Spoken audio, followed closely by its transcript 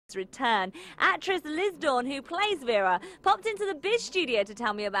return. Actress Liz Dawn, who plays Vera, popped into the Biz studio to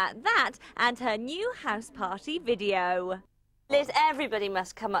tell me about that and her new house party video. Liz, everybody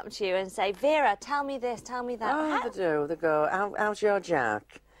must come up to you and say, Vera, tell me this, tell me that. Oh, they do. They go, how's your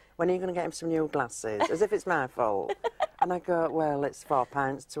Jack? When are you going to get him some new glasses? As if it's my fault. And I go, well, it's 4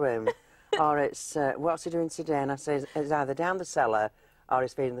 pints to him. Or it's, what's he doing today? And I say, it's either down the cellar or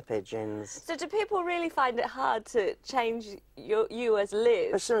he's feeding the pigeons. So do people really find it hard to change you as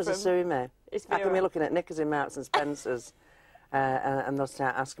Liz? As soon as they see me. I can be looking at knickers in Marks and Spencer's and they'll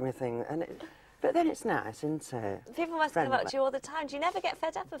start asking me things. But then it's nice, isn't it? People must come up to you all the time. Do you never get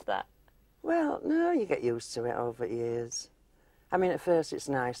fed up of that? Well, no, you get used to it over years. I mean, at first it's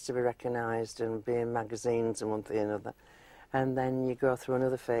nice to be recognised and be in magazines and one thing and another. And then you go through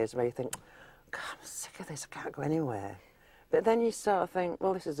another phase where you think, God, I'm sick of this, I can't go anywhere. But then you sort of think,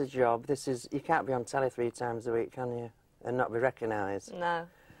 well, this is a job. You can't be on telly 3 times a week, can you? And not be recognised. No.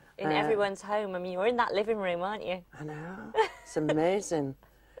 In everyone's home. I mean, you're in that living room, aren't you? I know. It's amazing.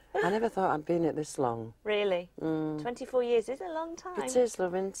 I never thought I'd been it this long. Really? 24 years is a long time. It is,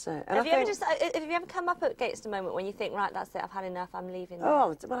 love, isn't it? And have you ever come up against a moment when you think, right, that's it, I've had enough, I'm leaving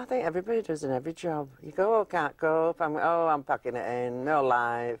now? Oh, well, I think everybody does in every job. You go, oh, can't cope, I'm packing it in, no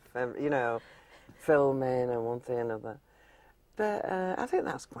life, you know, filming and one thing and another. But I think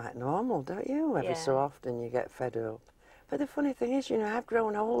that's quite normal, don't you? Every so often you get fed up. But the funny thing is, you know, I've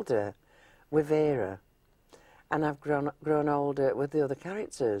grown older with Vera. And I've grown older with the other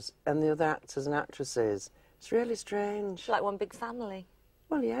characters and the other actors and actresses. It's really strange. It's like one big family.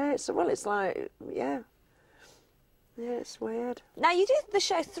 Well, yeah. It's like, yeah. Yeah, it's weird. Now, you do the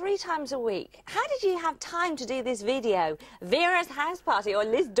show 3 times a week. How did you have time to do this video? Vera's house party, or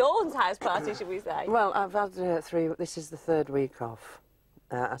Liz Dawn's house party, should we say? Well, I've had this is the 3rd week off.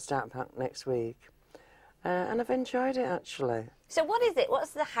 I start back next week. And I've enjoyed it, actually. So what is it?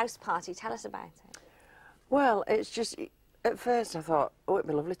 What's the house party? Tell us about it. Well, it's just, at first I thought, oh, it'd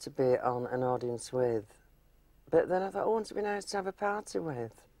be lovely to be on an audience with. But then I thought, oh, wouldn't it be nice to have a party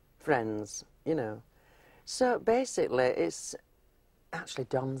with friends, you know. So basically, it's actually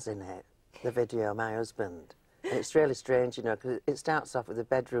Don's in it, the video, my husband. And it's really strange, you know, because it starts off with a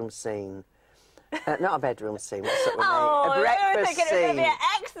bedroom scene. Not a bedroom scene, what's up with me? A breakfast scene. It was going to be an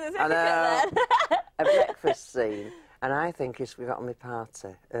exorcism, I know. A breakfast scene. And I think it's we got on my party,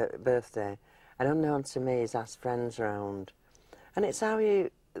 birthday. And unknown to me, he's asked friends round. And it's how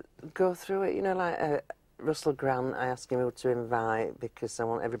you go through it, you know, like Russell Grant, I ask him who to invite because I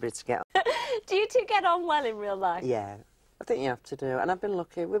want everybody to get on. Do you two get on well in real life? Yeah, I think you have to do. And I've been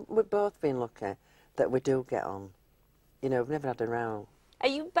lucky, we've both been lucky that we do get on. You know, we've never had a row. Are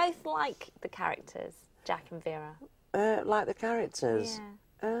you both like the characters, Jack and Vera? Like the characters?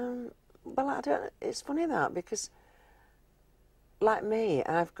 Yeah. Well, I don't, it's funny that, because like me,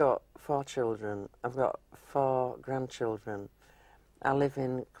 I've got 4 children, I've got 4 grandchildren. I live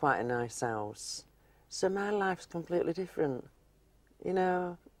in quite a nice house. So my life's completely different, you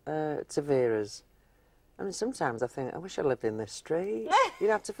know, to Vera's. I mean, sometimes I think, I wish I lived in this street.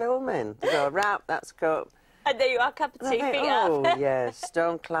 You'd have to film in. To go, rap, that's cup. And there you are, cup of tea, feet oh, up. yeah,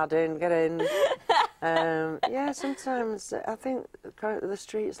 stone clad in, get in. Yeah, sometimes I think the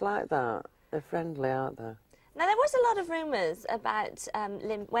streets like that. They're friendly, aren't they? Now, there was a lot of rumours about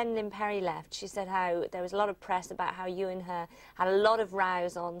when Lynn Perry left. She said how there was a lot of press about how you and her had a lot of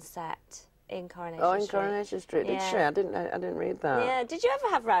rows on set in Coronation Street. Oh, in Coronation Street, did she? I didn't read that. Yeah, did you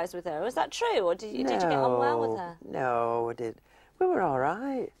ever have rows with her? Was that true, or did you get on well with her? No, I did. We were all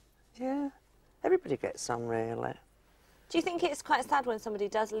right. Yeah, everybody gets on really. Do you think it's quite sad when somebody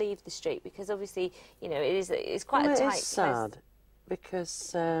does leave the street, because obviously, you know, it's quite a tight place? It is sad.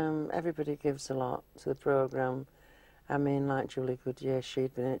 Because everybody gives a lot to the programme. I mean, like Julie Goodyear,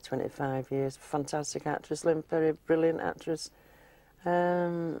 she'd been in it 25 years. Fantastic actress. Lynn Perry, brilliant actress.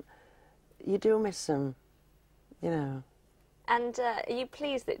 You do miss them, you know. And are you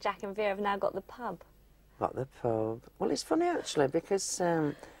pleased that Jack and Vera have now got the pub? Got the pub. Well, it's funny, actually, because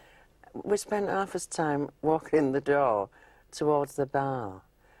we spent half his time walking the door towards the bar.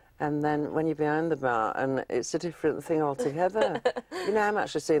 And then when you're behind the bar, and it's a different thing altogether. You know, I'm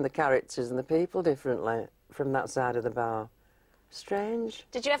actually seeing the characters and the people differently from that side of the bar. Strange.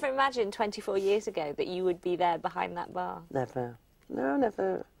 Did you ever imagine 24 years ago that you would be there behind that bar? Never. No,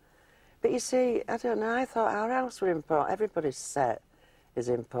 never. But you see, I don't know, I thought our house were important. Everybody's set is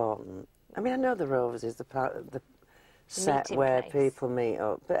important. I mean, I know the Rovers is the part of the set where people meet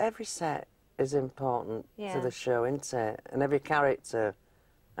up, but every set is important to the show, isn't it? And every character.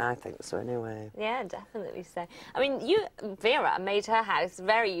 I think so, anyway. Yeah, definitely so. I mean, Vera made her house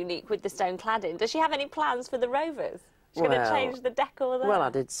very unique with the stone cladding. Does she have any plans for the Rovers? She's going to change the decor there. Well, I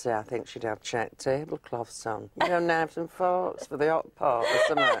did say I think she'd have checked tablecloths on. You know, knives and forks for the hot pot or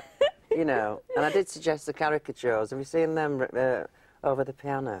something. You know, and I did suggest the caricatures. Have you seen them over the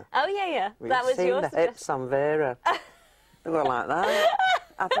piano? Oh, yeah. That was your suggestion. The hips on Vera. They go like that.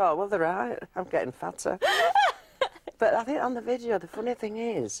 I thought, well, they're right. I'm getting fatter. But I think on the video, the funny thing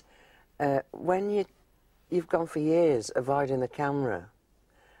is, when you've gone for years avoiding the camera,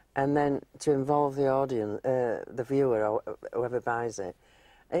 and then to involve the audience, the viewer or whoever buys it,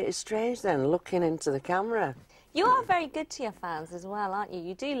 it's strange then looking into the camera. You are very good to your fans as well, aren't you?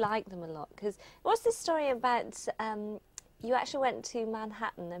 You do like them a lot. Because what's the story about? You actually went to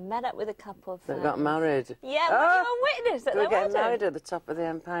Manhattan and met up with a couple of. That got married. Yeah, well, you were a witness at their wedding. They were getting married at the top of the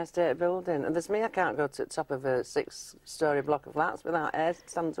Empire State Building, and there's me. I can't go to the top of a 6-storey block of flats without hair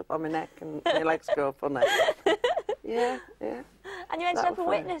stands up on my neck and my legs go funny. Yeah. And you ended up a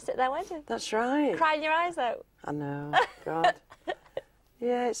witness at their wedding. That's right. Crying your eyes out. I know. God.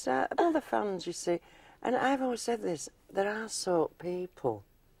 Yeah, it's all the fans, you see. And I've always said this, there are soap people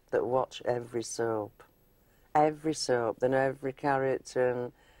that watch every soap. Every soap, they know every character.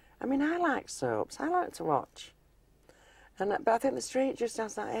 And, I mean, I like soaps. I like to watch. But I think the street just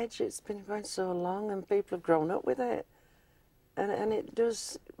has that edge. It's been going so long and people have grown up with it. And it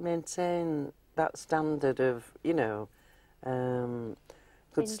does maintain that standard of, you know,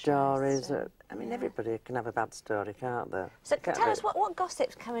 good stories. I mean, everybody can have a bad story, can't they? So tell us, what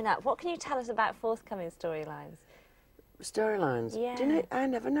gossip's coming up? What can you tell us about forthcoming storylines? Storylines? Yeah. Do you know, I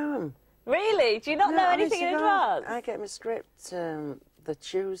never know them. Really? Do you not know anything in advance? I get my script the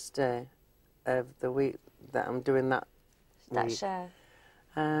Tuesday of the week that I'm doing that show.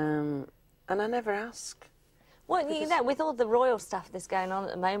 And I never ask. Well, you know, with all the royal stuff that's going on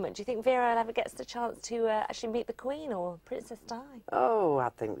at the moment, do you think Vera ever gets the chance to actually meet the Queen or Princess Di? Oh, I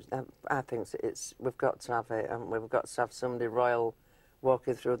think we've got to have it, and we've got to have somebody royal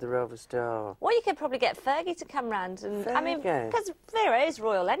walking through the Rover's door. Well, you could probably get Fergie to come round, and I mean, because Vera is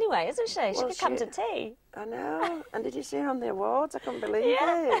royal anyway, isn't she? She could come to tea. I know. And did you see her on the awards? I couldn't believe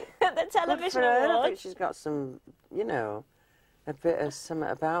it. The television awards. I think she's got some, you know, a bit of something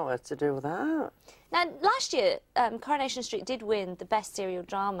about her to do with that. Now, last year, Coronation Street did win the Best Serial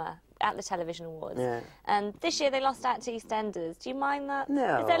Drama at the Television Awards. Yeah. And this year they lost out to EastEnders. Do you mind that?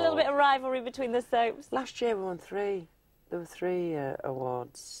 No. Is there a little bit of rivalry between the soaps? Last year we won 3. There were 3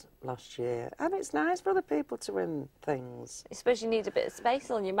 awards last year. And it's nice for other people to win things. I suppose you need a bit of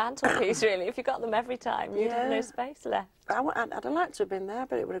space on your mantelpiece, really. If you got them every time, you'd have no space left. I'd have liked to have been there,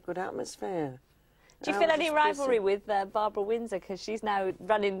 but it was a good atmosphere. Do you feel any rivalry with Barbara Windsor, because she's now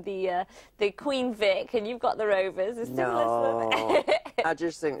running the Queen Vic and you've got the Rovers? No, I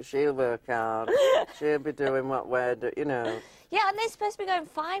just think she'll work hard. She'll be doing what we're doing, you know. Yeah, and they're supposed to be going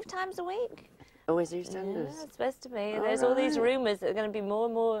 5 times a week. Oh, is EastEnders? Yeah, it's supposed to be. There's all these rumours that there are going to be more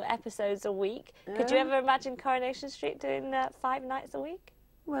and more episodes a week. Yeah. Could you ever imagine Coronation Street doing 5 nights a week?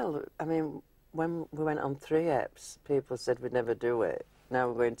 Well, I mean, when we went on 3 eps, people said we'd never do it. Now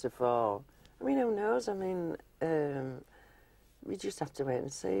we're going to 4. I mean, who knows? I mean, we just have to wait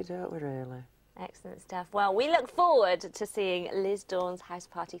and see, don't we, really? Excellent stuff. Well, we look forward to seeing Liz Dawn's house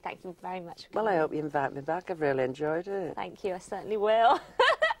party. Thank you very much for coming. I hope you invite me back. I've really enjoyed it. Thank you. I certainly will.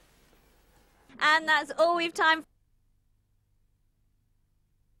 And that's all we've time for.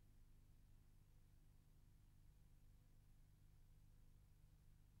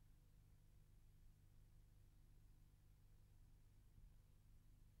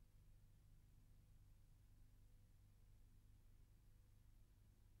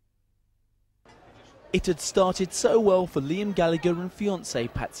 It had started so well for Liam Gallagher and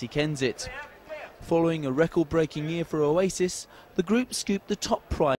fiancée Patsy Kensit. Following a record-breaking year for Oasis, the group scooped the top prize